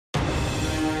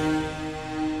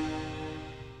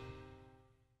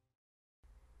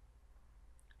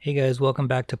Hey guys, welcome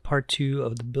back to part 2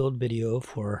 of the build video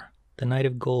for the Knight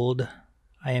of Gold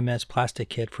IMS plastic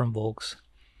kit from Volks.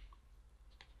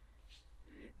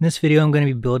 In this video I'm going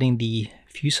to be building the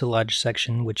fuselage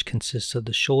section, which consists of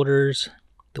the shoulders,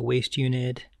 the waist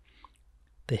unit,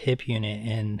 the hip unit,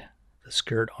 and the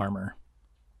skirt armor.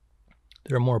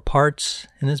 There are more parts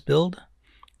in this build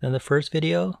than the first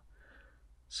video,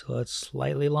 so it's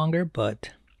slightly longer,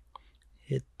 but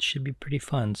it should be pretty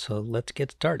fun, so let's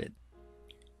get started.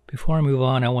 Before I move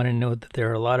on, I want to note that there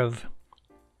are a lot of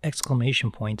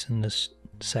exclamation points in this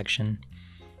section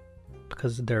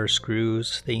because there are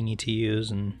screws that you need to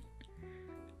use and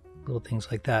little things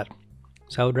like that.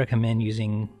 So I would recommend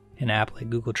using an app like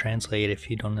Google Translate if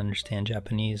you don't understand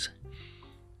Japanese.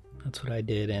 That's what I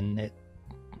did, and it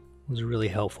was really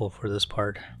helpful for this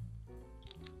part.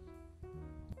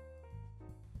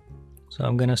 So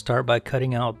I'm going to start by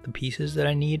cutting out the pieces that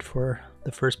I need for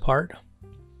the first part,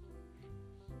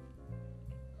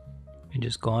 and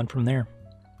just go on from there.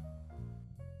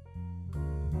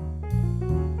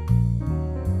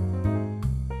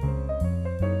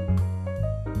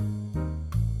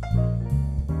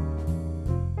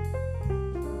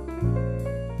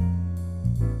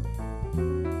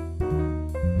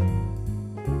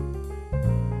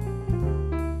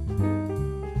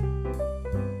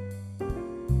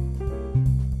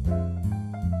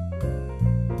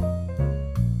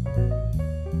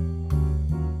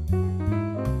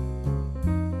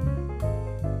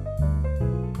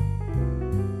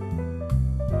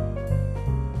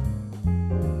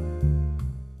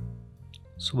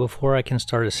 So before I can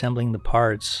start assembling the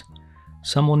parts,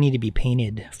 some will need to be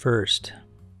painted first.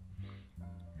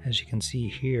 As you can see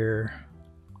here,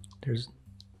 there's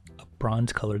a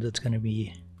bronze color that's going to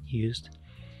be used.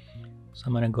 So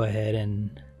I'm going to go ahead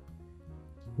and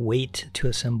wait to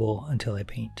assemble until I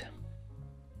paint.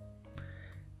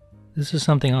 This is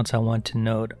something else I want to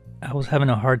note. I was having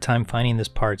a hard time finding this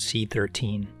part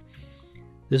C13.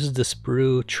 This is the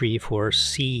sprue tree for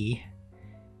C,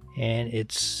 and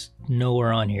it's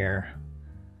nowhere on here.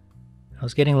 I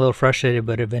was getting a little frustrated,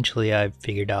 but eventually I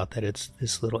figured out that it's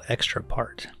this little extra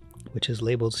part, which is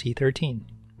labeled C13.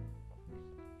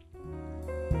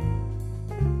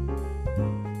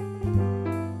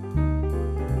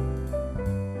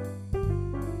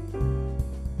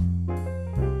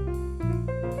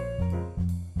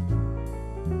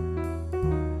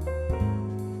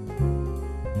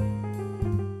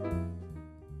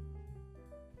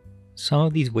 Some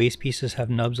of these waist pieces have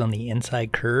nubs on the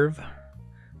inside curve,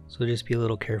 so just be a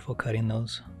little careful cutting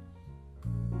those.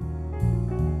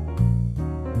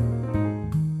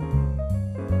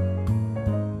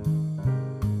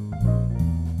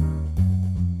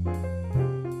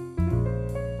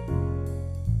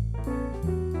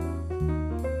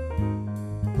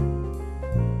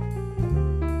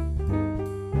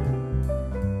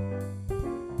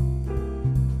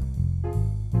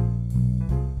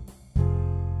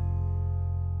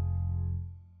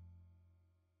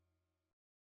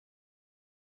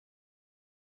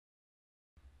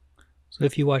 So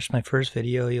if you watched my first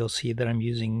video, you'll see that I'm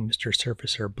using Mr.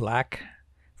 Surfacer Black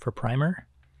for primer,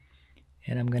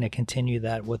 and I'm going to continue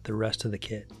that with the rest of the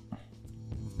kit.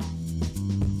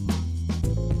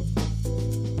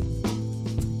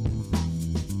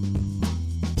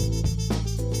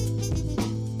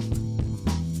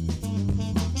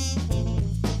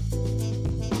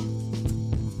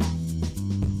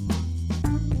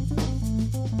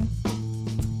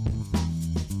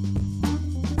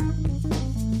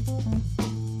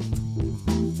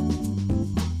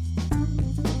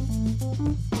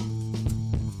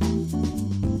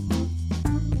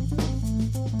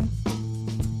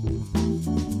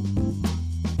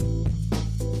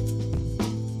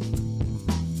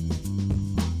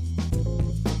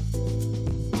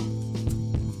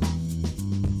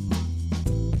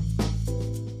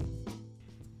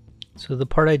 So the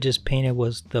part I just painted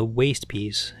was the waist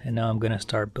piece, and now I'm going to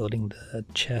start building the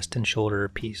chest and shoulder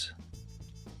piece.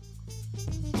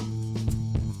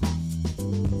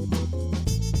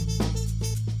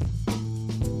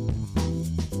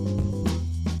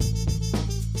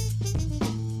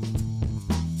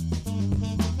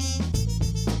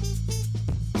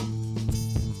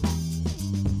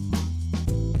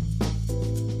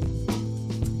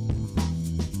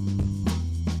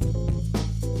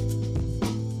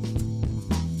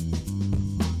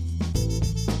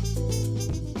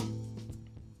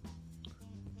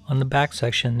 On the back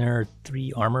section, there are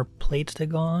 3 armor plates that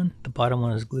go on. The bottom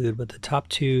one is glued, but the top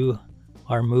 2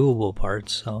 are movable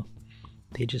parts, so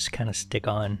they just kind of stick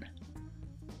on.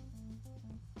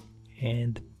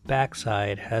 And the back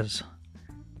side has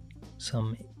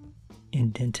some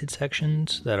indented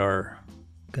sections that are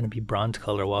going to be bronze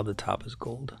color while the top is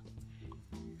gold.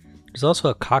 There's also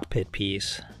a cockpit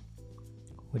piece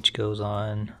which goes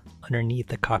on underneath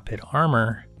the cockpit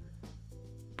armor,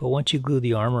 but once you glue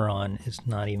the armor on, it's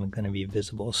not even going to be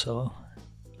visible, so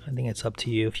I think it's up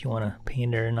to you if you want to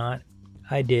paint it or not.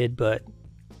 I did, but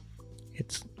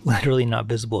it's literally not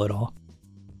visible at all.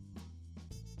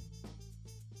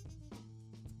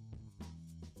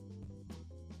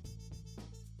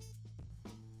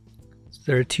 So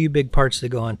there are two big parts that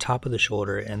go on top of the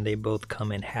shoulder, and they both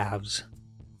come in halves.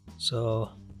 So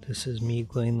this is me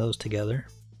gluing those together.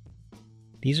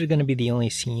 These are going to be the only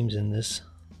seams in this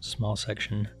small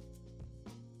section.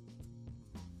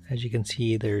 As you can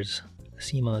see, there's a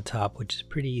seam on the top, which is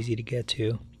pretty easy to get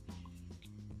to.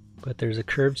 But there's a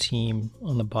curved seam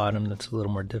on the bottom that's a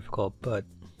little more difficult, but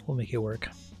we'll make it work.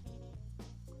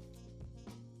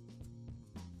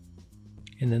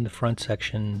 And then the front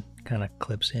section kind of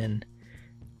clips in,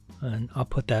 and I'll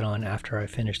put that on after I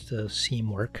finish the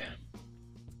seam work.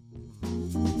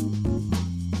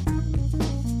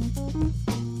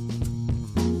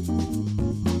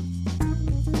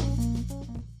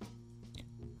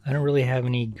 I don't really have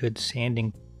any good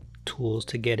sanding tools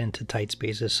to get into tight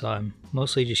spaces, so I'm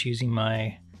mostly just using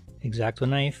my X-Acto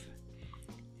knife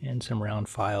and some round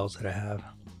files that I have.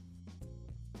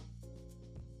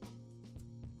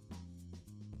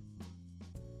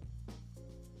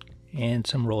 And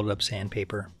some rolled up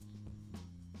sandpaper.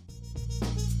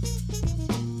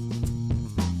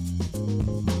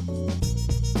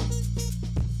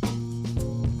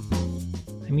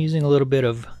 I'm using a little bit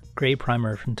of gray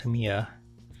primer from Tamiya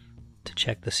to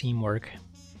check the seam work.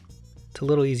 It's a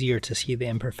little easier to see the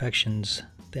imperfections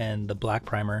than the black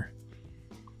primer.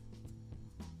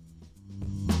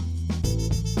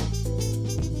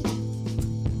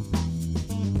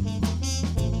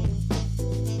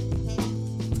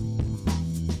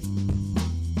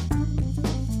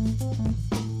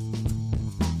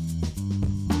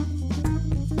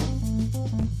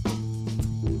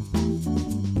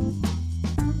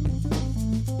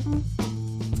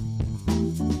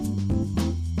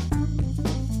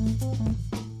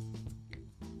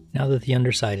 Now that the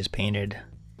underside is painted,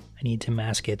 I need to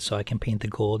mask it so I can paint the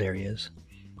gold areas.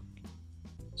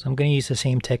 So I'm going to use the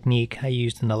same technique I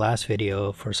used in the last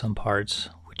video for some parts,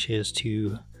 which is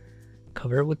to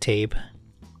cover it with tape,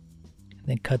 and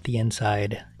then cut the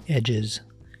inside edges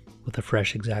with a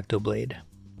fresh X-Acto blade.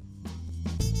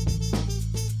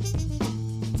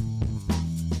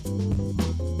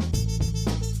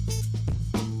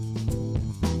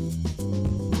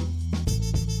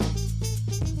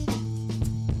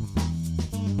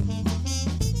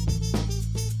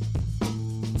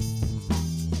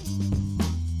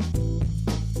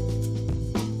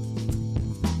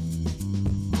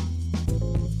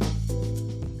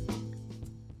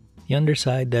 The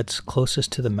underside that's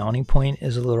closest to the mounting point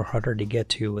is a little harder to get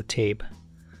to with tape.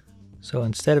 So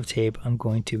instead of tape, I'm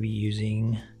going to be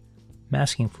using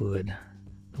masking fluid.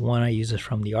 The one I use is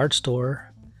from the art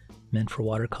store, meant for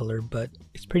watercolor, but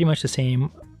it's pretty much the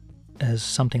same as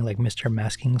something like Mr.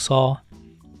 Masking Saw,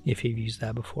 if you've used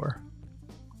that before,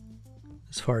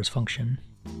 as far as function.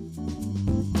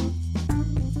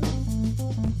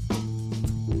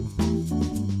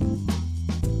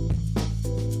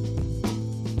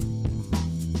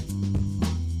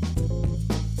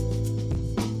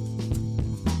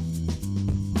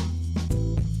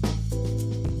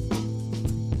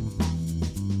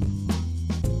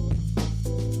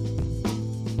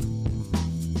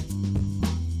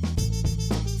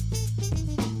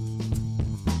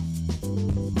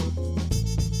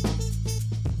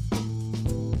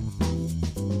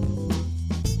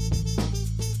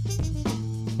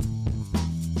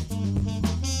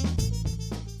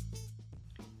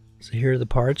 So here are the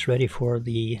parts ready for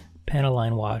the panel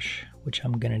line wash, which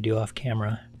I'm going to do off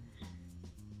camera.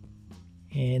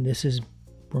 And this is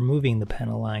removing the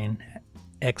panel line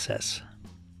excess.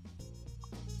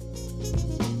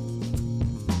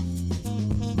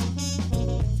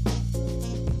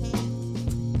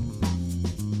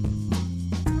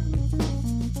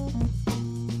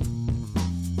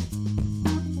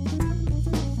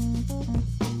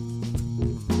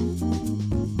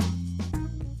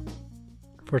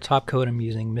 For top coat, I'm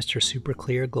using Mr. Super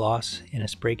Clear Gloss in a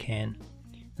spray can.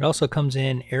 It also comes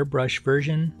in airbrush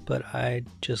version, but I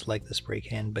just like the spray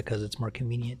can because it's more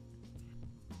convenient.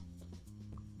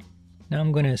 Now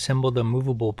I'm going to assemble the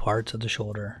movable parts of the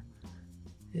shoulder.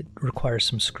 It requires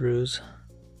some screws,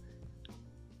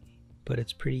 but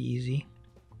it's pretty easy.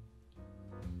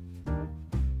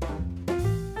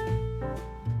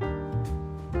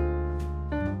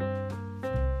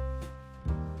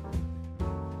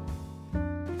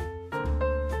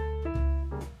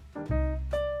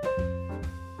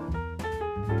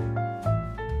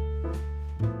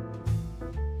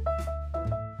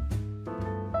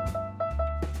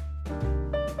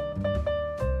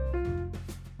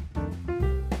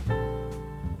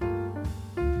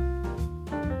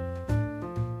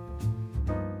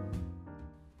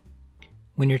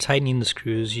 When you're tightening the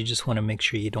screws, you just want to make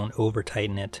sure you don't over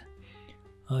tighten it.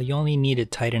 You only need it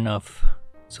tight enough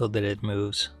so that it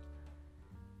moves.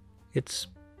 It's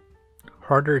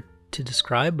harder to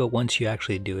describe, but once you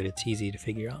actually do it, it's easy to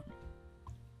figure out.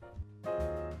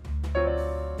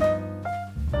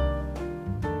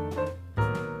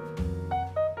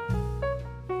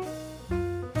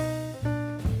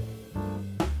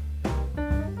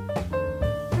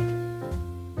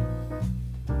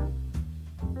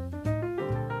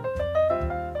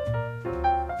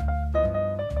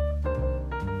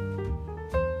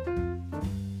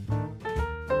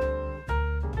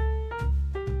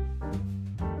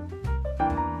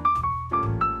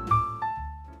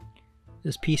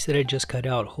 This piece that I just cut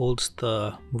out holds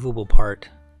the movable part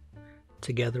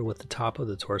together with the top of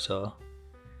the torso.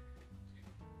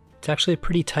 It's actually a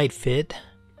pretty tight fit,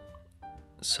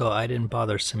 so I didn't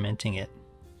bother cementing it.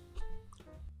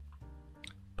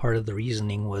 Part of the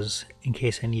reasoning was in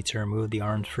case I need to remove the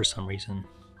arms for some reason,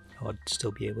 I would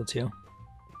still be able to.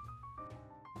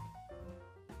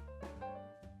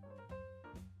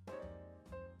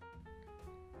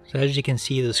 So as you can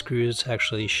see, the screws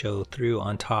actually show through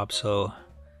on top, so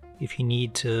if you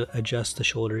need to adjust the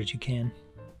shoulders, you can.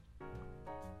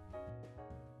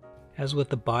 As with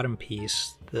the bottom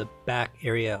piece, the back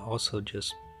area also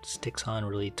just sticks on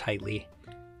really tightly,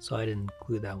 so I didn't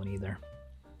glue that one either.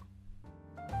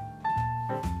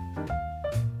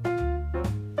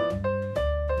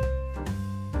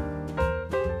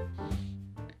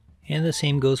 And the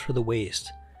same goes for the waist.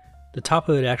 The top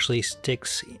of it actually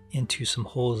sticks into some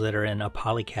holes that are in a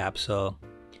poly cap, so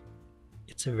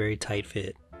it's a very tight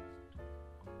fit.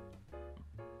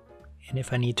 And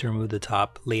if I need to remove the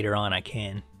top later on, I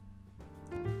can.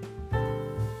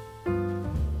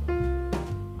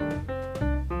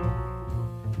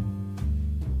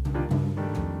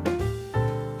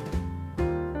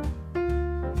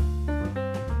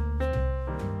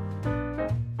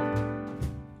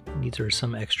 These are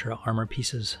some extra armor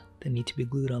pieces that need to be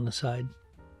glued on the side.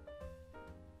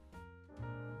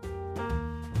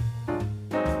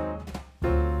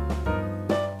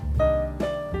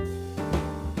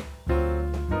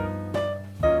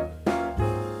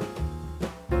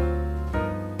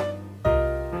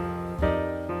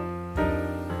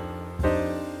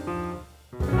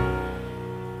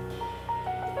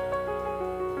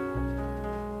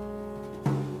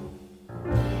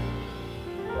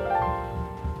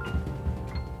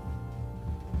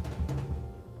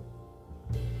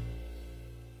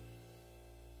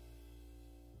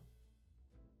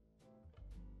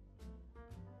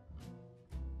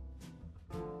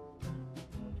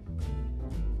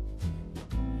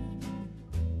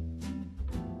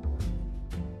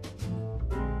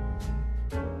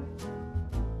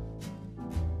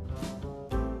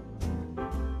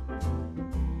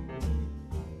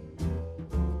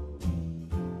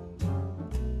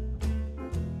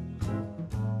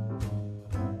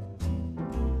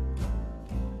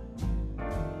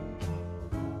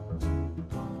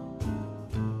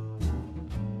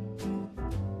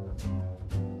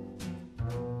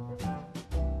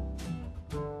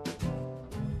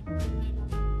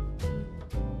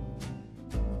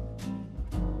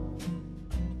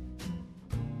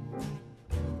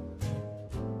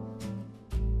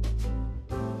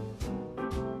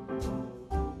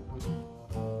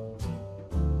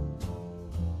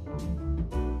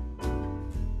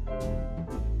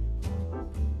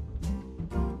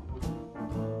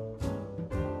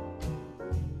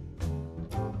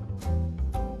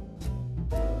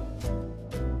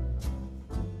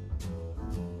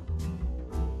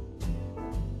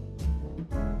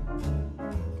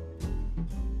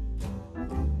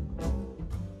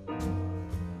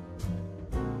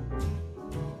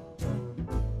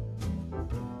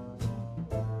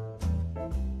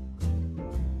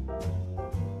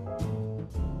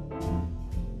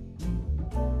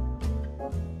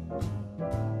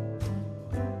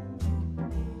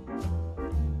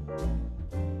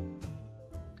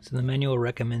 So the manual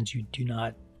recommends you do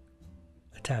not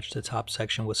attach the top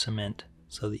section with cement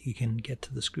so that you can get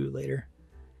to the screw later.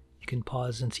 You can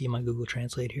pause and see my Google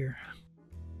Translate here.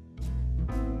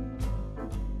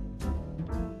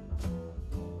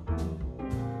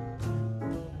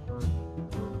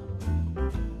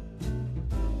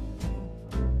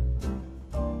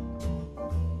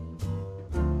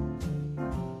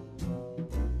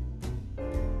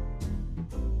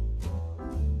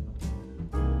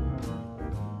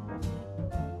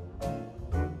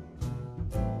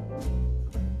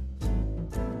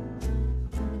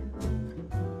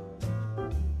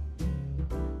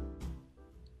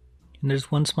 And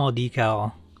there's one small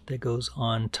decal that goes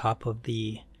on top of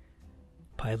the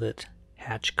pilot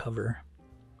hatch cover.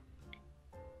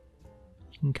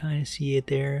 You can kind of see it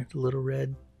there, the little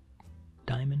red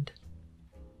diamond.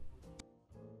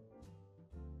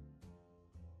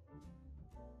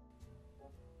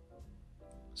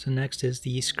 So next is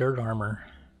the skirt armor.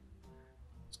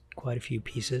 It's quite a few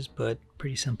pieces, but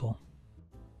pretty simple.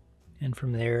 And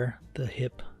from there, the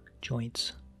hip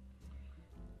joints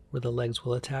where the legs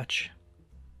will attach.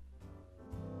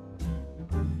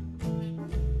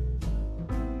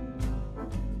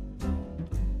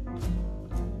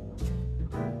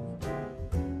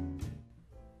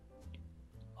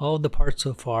 All of the parts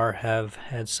so far have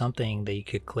had something that you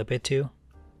could clip it to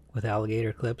with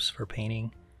alligator clips for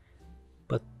painting,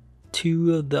 but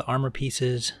 2 of the armor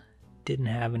pieces didn't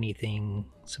have anything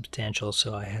substantial,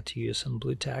 so I had to use some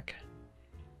blue tack.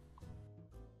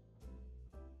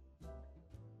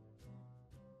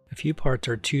 A few parts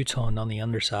are two-toned on the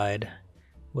underside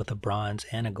with a bronze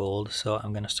and a gold, so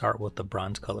I'm going to start with the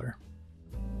bronze color.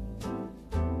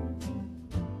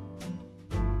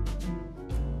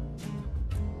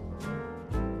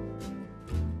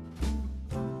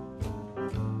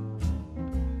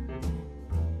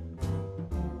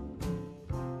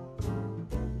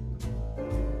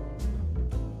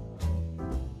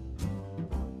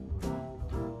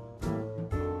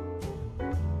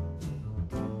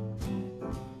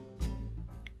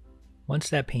 Once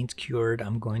that paint's cured,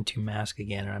 I'm going to mask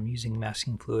again, and I'm using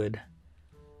masking fluid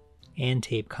and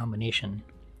tape combination.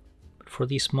 But for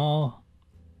these small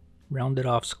rounded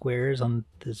off squares on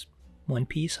this one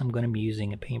piece, I'm going to be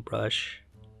using a paintbrush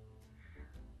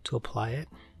to apply it.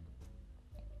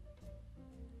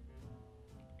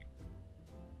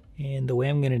 And the way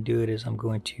I'm going to do it is I'm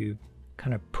going to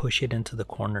kind of push it into the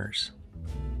corners.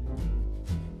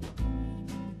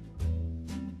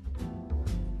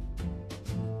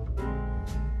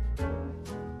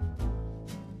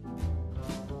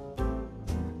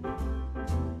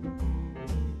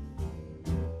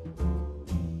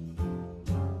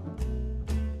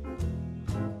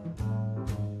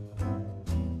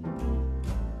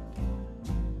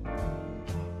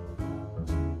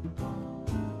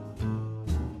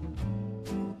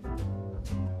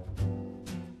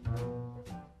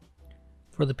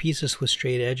 For the pieces with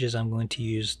straight edges, I'm going to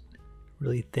use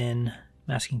really thin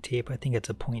masking tape. I think it's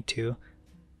a 0.2.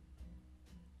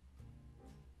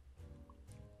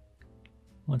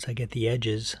 Once I get the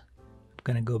edges, I'm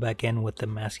going to go back in with the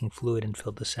masking fluid and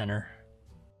fill the center.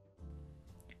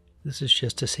 This is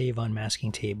just to save on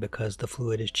masking tape because the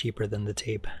fluid is cheaper than the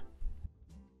tape.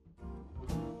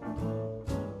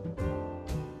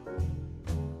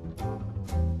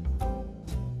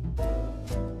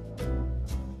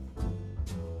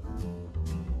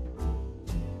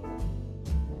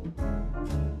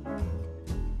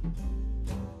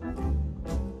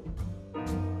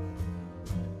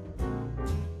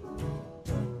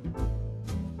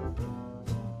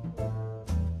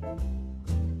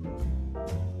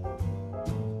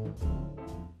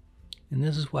 And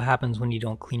this is what happens when you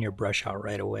don't clean your brush out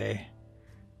right away.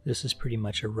 This is pretty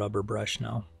much a rubber brush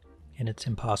now, and it's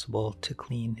impossible to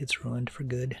clean. It's ruined for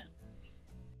good.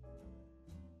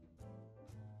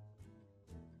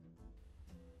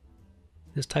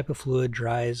 This type of fluid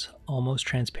dries almost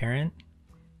transparent,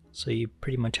 so you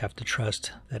pretty much have to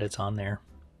trust that it's on there.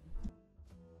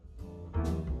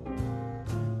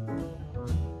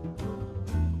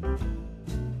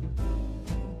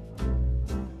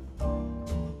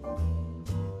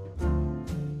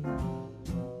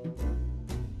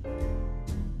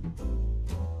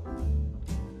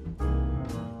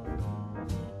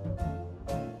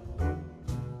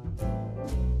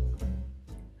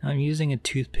 I'm using a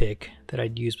toothpick that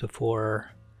I'd used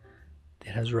before that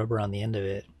has rubber on the end of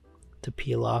it to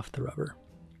peel off the rubber.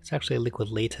 It's actually a liquid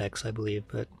latex, I believe,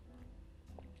 but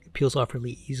it peels off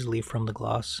really easily from the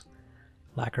gloss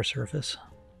lacquer surface.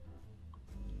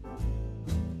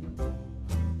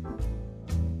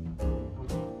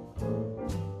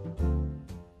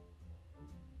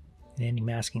 And any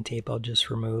masking tape I'll just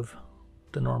remove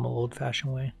the normal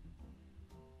old-fashioned way.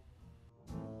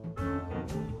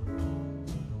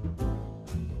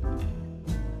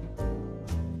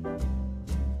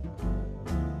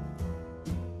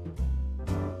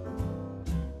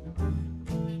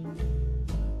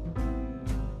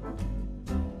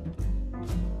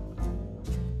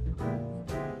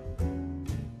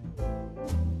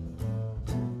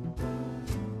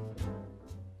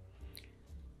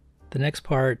 The next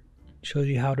part shows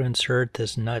you how to insert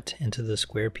this nut into the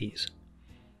square piece.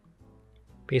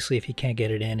 Basically, if you can't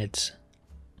get it in, it's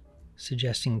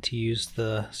suggesting to use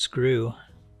the screw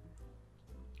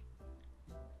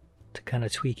to kind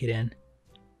of tweak it in.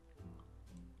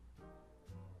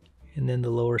 And then the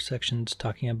lower section's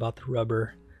talking about the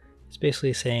rubber. It's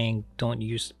basically saying don't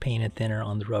use paint and thinner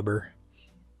on the rubber.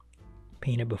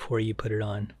 Paint it before you put it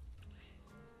on.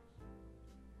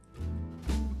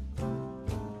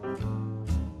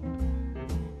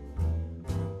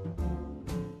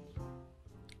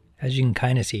 As you can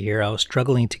kind of see here, I was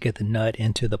struggling to get the nut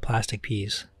into the plastic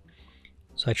piece.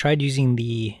 So I tried using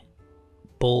the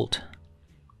bolt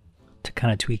to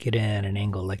kind of tweak it in at an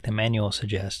angle like the manual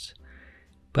suggests.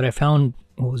 But I found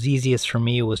what was easiest for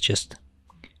me was just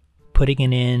putting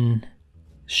it in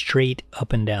straight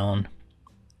up and down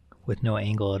with no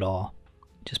angle at all.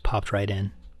 Just popped right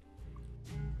in.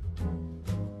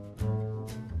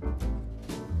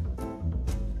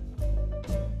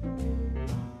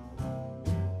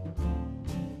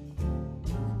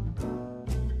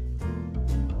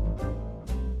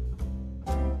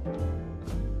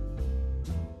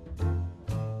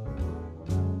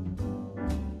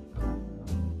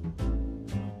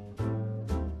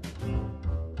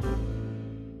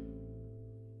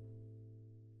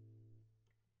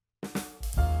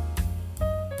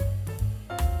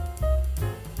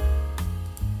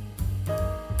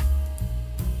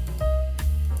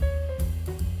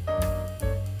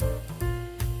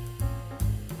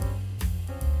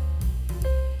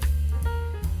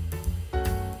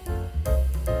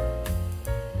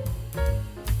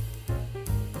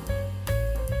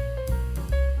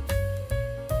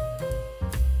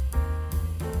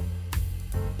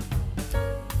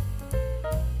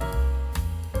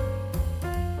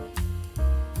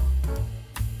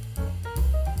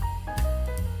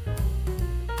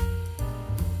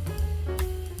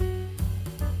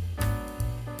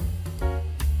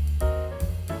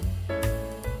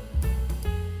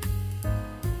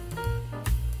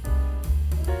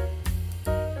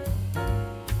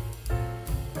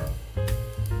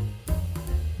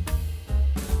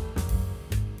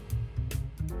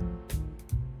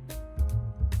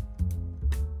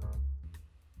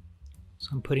 So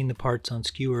I'm putting the parts on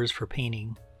skewers for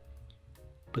painting,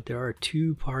 but there are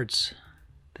two parts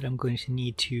that I'm going to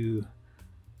need to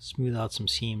smooth out some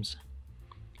seams.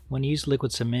 When you use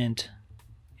liquid cement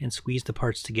and squeeze the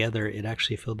parts together, it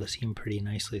actually filled the seam pretty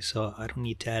nicely, so I don't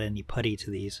need to add any putty to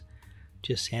these,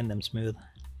 just sand them smooth.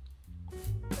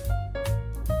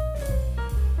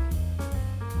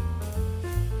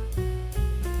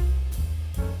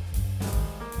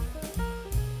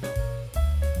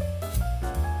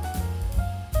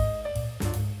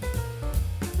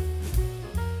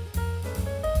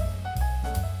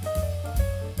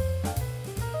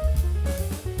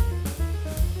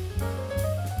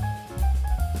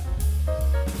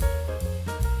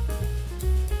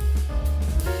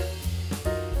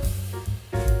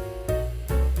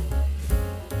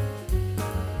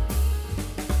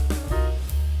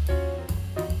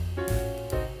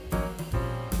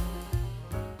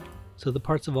 So the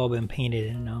parts have all been painted,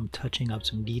 and now I'm touching up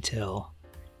some detail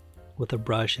with a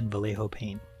brush and Vallejo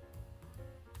paint.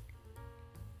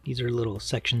 These are little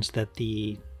sections that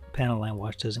the panel line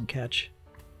wash doesn't catch.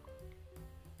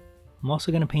 I'm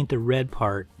also going to paint the red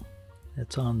part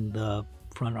that's on the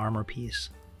front armor piece.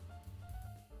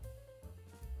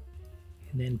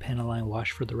 And then panel line wash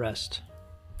for the rest.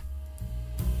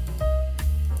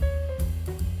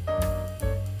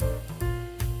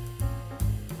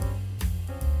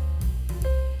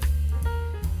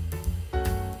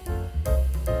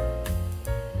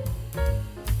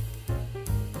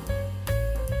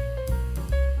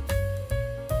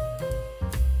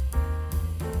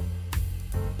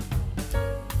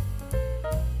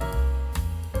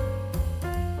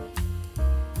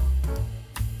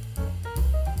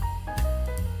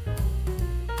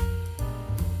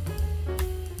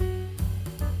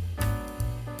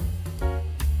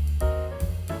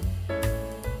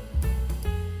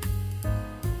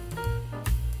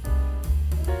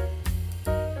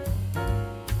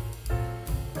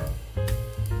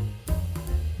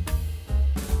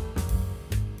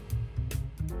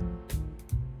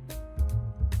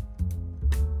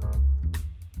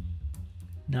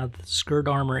 Now that the skirt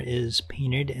armor is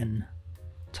painted and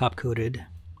top coated,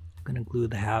 I'm going to glue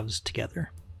the halves together.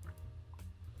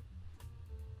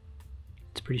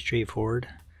 It's pretty straightforward.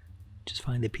 Just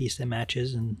find the piece that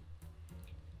matches and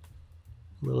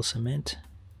a little cement.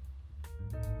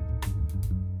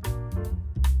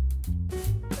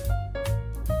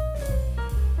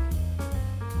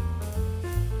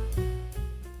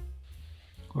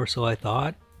 Or so I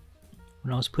thought.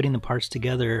 When I was putting the parts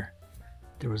together,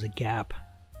 there was a gap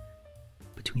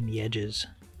between the edges.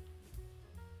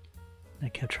 I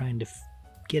kept trying to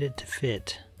get it to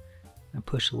fit. I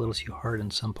pushed a little too hard in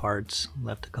some parts,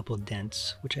 left a couple of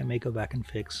dents, which I may go back and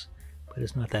fix. but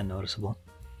it's not that noticeable.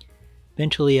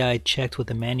 Eventually I checked with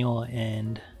the manual,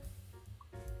 and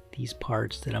these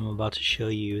parts that I'm about to show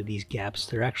you, these gaps,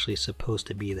 they're actually supposed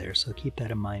to be there, so keep that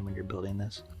in mind when you're building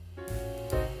this.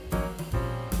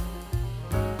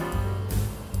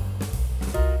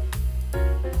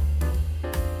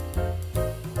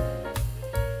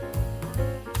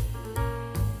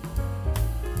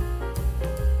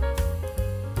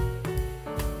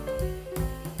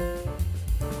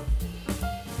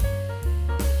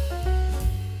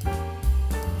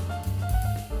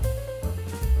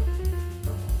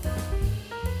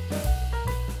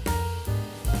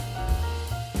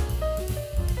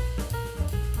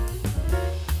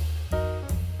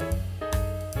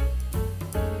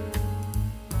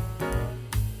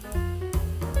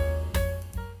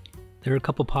 There are a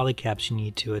couple poly caps you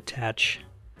need to attach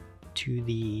to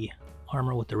the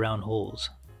armor with the round holes.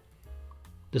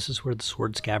 This is where the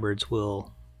sword scabbards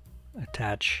will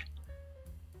attach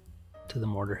to the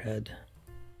mortar head.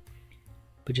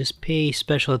 But just pay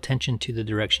special attention to the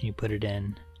direction you put it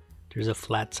in. There's a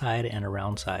flat side and a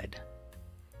round side.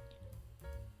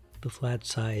 The flat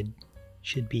side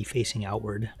should be facing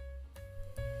outward.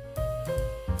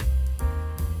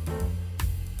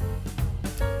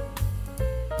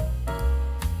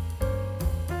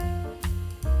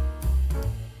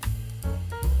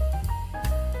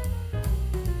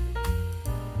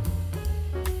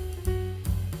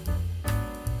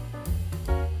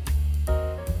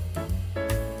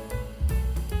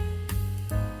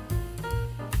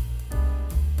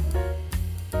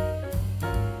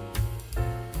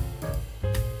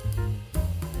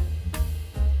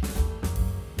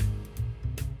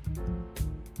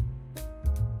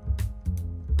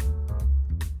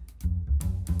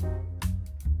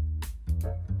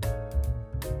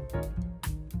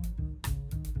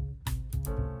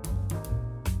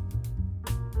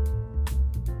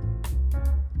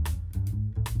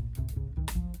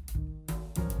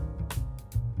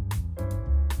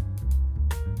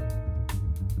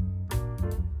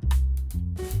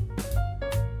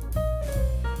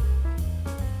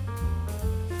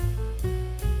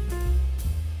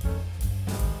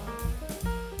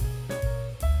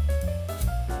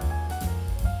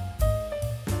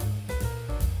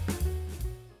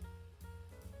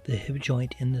 The hip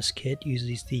joint in this kit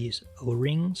uses these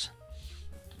O-rings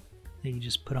that you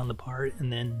just put on the part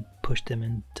and then push them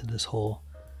into this hole.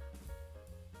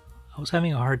 I was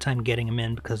having a hard time getting them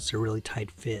in because it's a really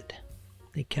tight fit.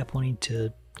 They kept wanting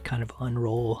to kind of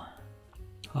unroll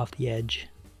off the edge,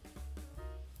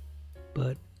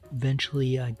 but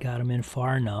eventually I got them in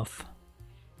far enough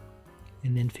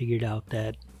and then figured out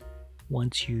that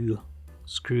once you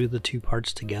screw the two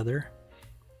parts together,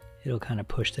 it'll kind of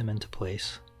push them into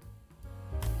place.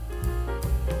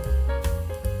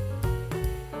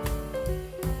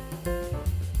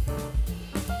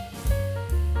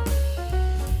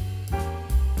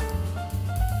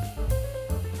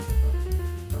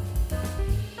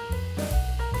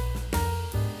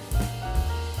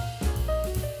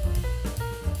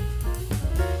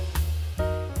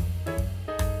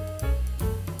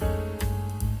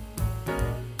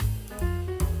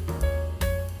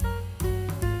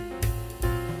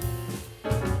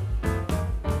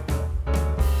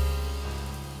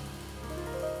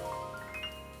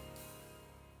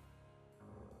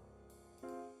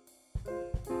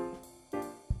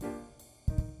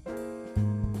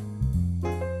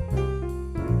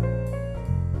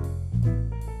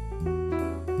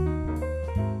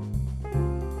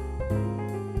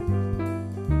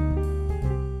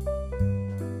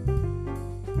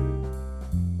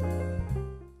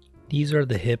 These are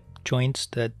the hip joints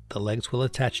that the legs will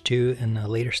attach to in a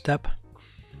later step.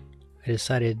 I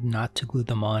decided not to glue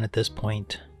them on at this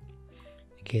point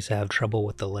in case I have trouble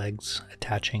with the legs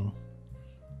attaching.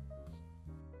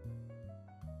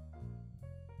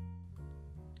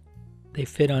 They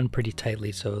fit on pretty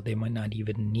tightly, so they might not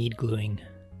even need gluing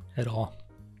at all.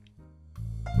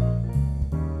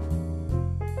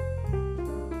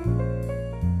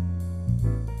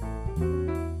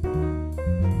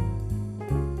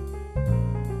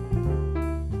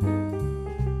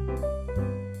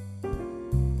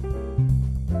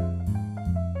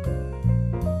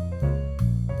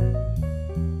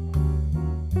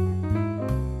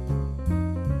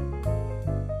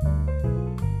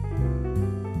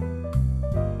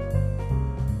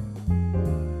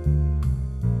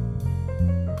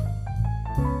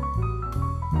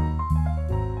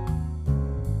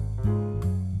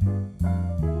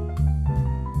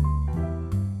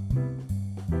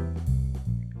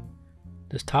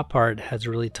 This top part has a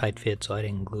really tight fit, so I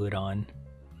didn't glue it on.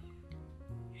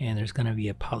 And there's going to be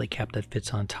a poly cap that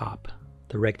fits on top.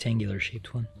 the rectangular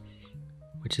shaped one,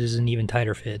 which is an even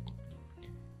tighter fit.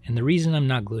 And the reason I'm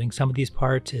not gluing some of these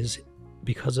parts is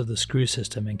because of the screw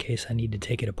system in case I need to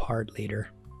take it apart later.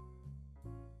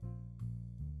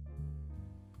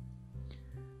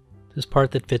 This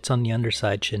part that fits on the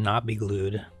underside should not be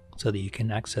glued so that you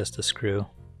can access the screw.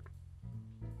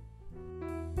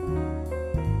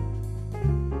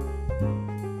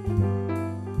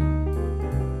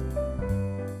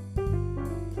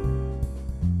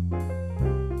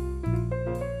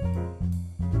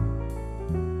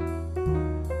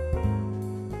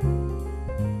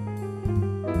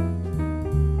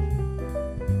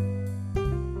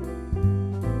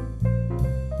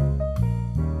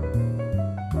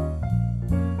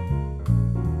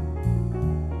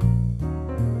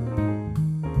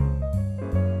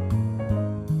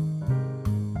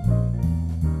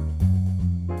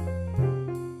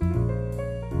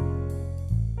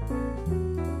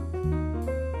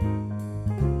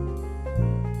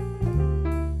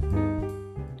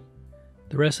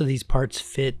 The rest of these parts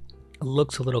fit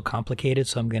looks a little complicated,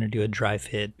 so I'm going to do a dry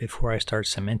fit before I start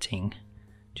cementing,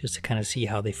 just to kind of see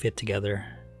how they fit together.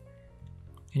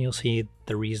 And you'll see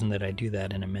the reason that I do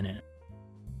that in a minute.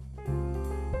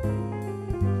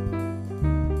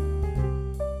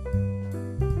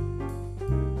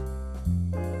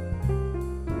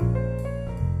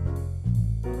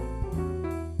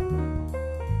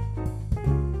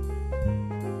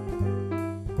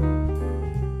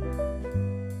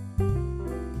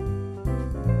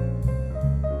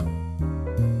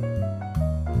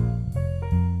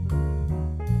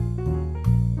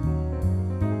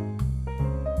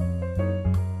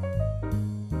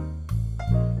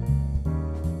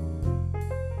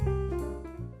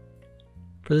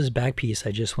 For this back piece,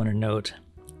 I just want to note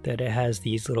that it has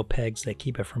these little pegs that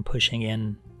keep it from pushing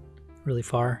in really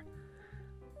far.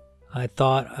 I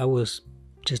thought I was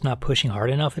just not pushing hard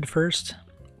enough at first,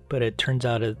 but it turns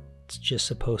out it's just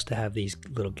supposed to have these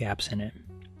little gaps in it.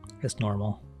 It's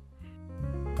normal.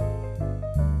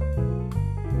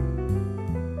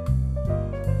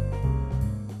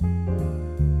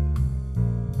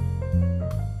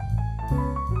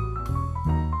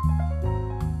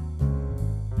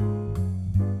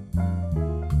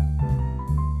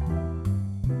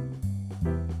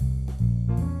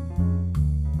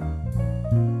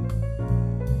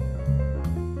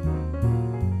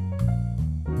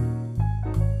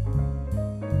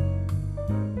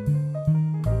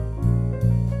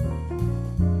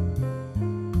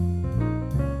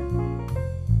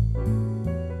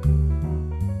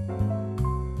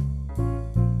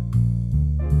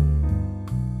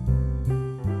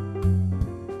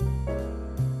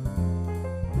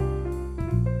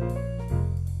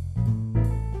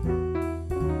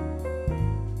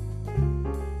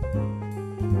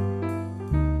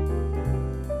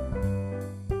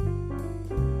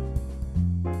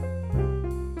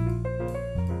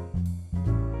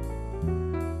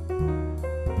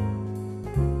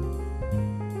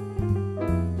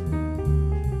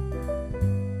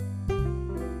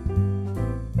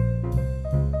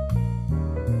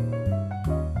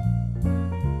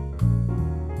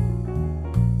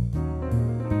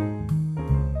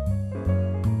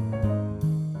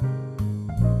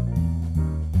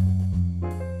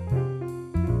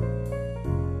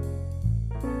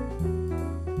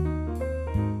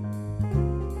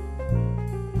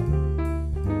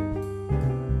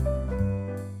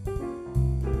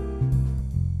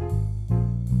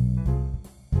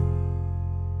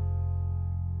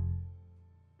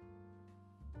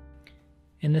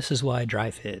 And this is why I dry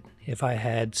fit. If I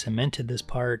had cemented this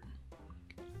part,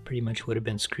 pretty much would have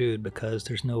been screwed because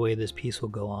there's no way this piece will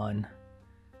go on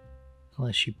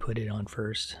unless you put it on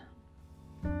first.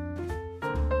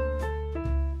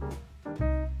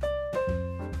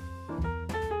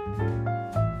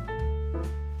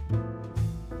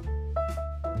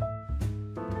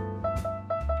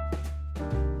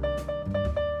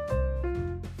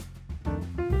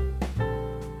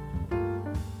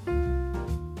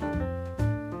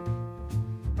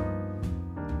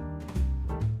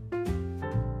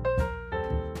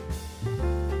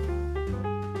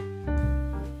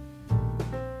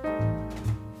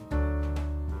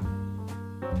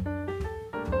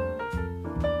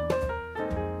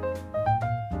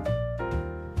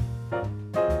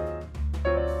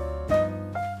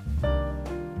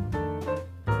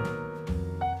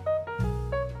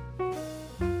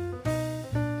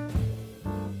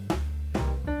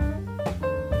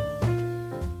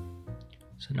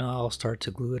 So now I'll start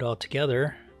to glue it all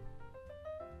together.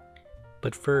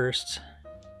 But first,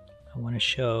 I want to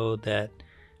show that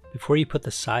before you put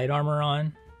the side armor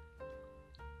on,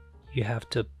 you have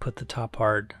to put the top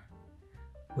part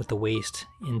with the waist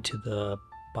into the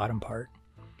bottom part.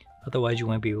 Otherwise you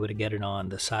won't be able to get it on.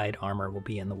 The side armor will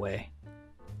be in the way.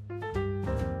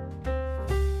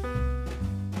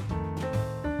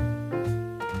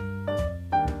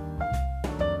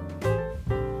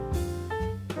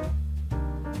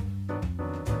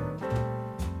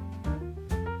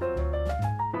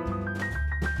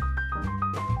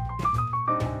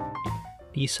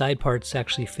 These side parts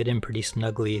actually fit in pretty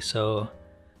snugly, so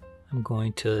I'm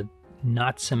going to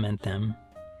not cement them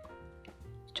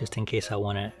just in case I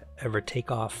want to ever take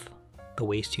off the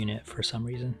waist unit for some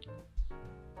reason.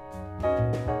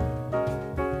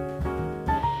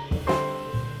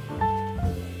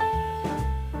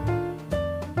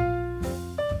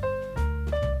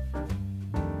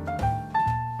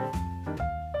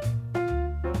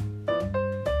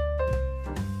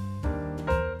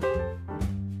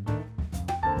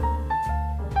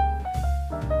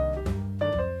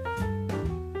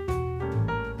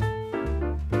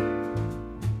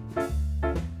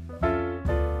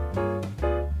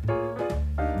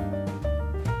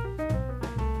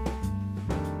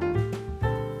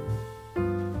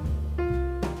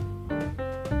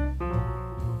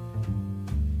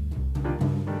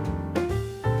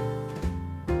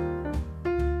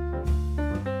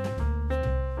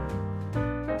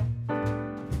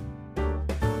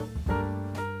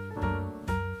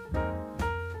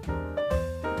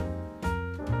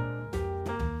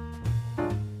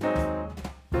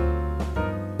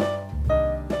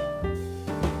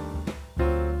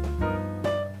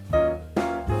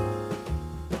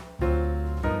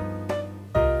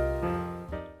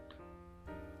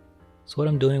 So what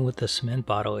I'm doing with the cement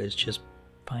bottle is just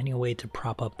finding a way to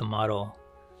prop up the model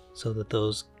so that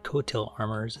those coattail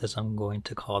armors, as I'm going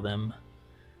to call them,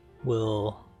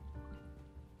 will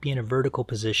be in a vertical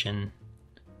position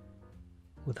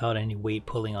without any weight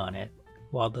pulling on it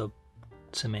while the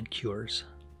cement cures.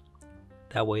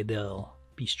 That way they'll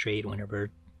be straight whenever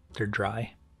they're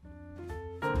dry.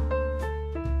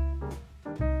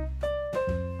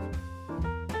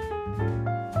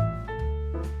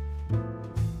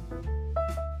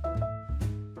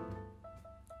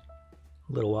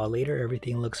 A little while later,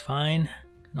 everything looks fine,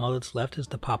 and all that's left is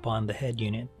to pop on the head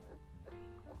unit.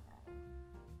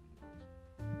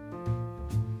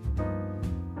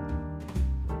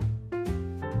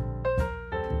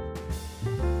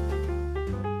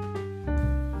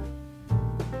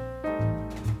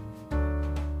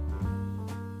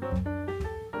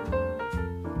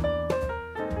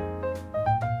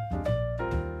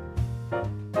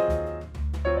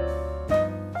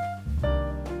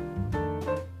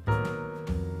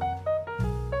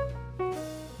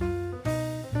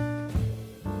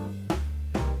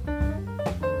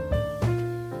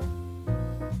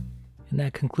 And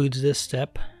that concludes this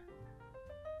step,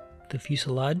 the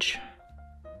fuselage.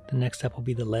 The next step will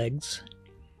be the legs.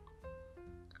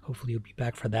 Hopefully you'll be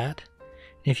back for that.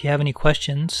 And if you have any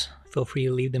questions, feel free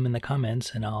to leave them in the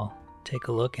comments and I'll take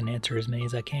a look and answer as many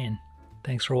as I can.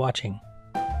 Thanks for watching.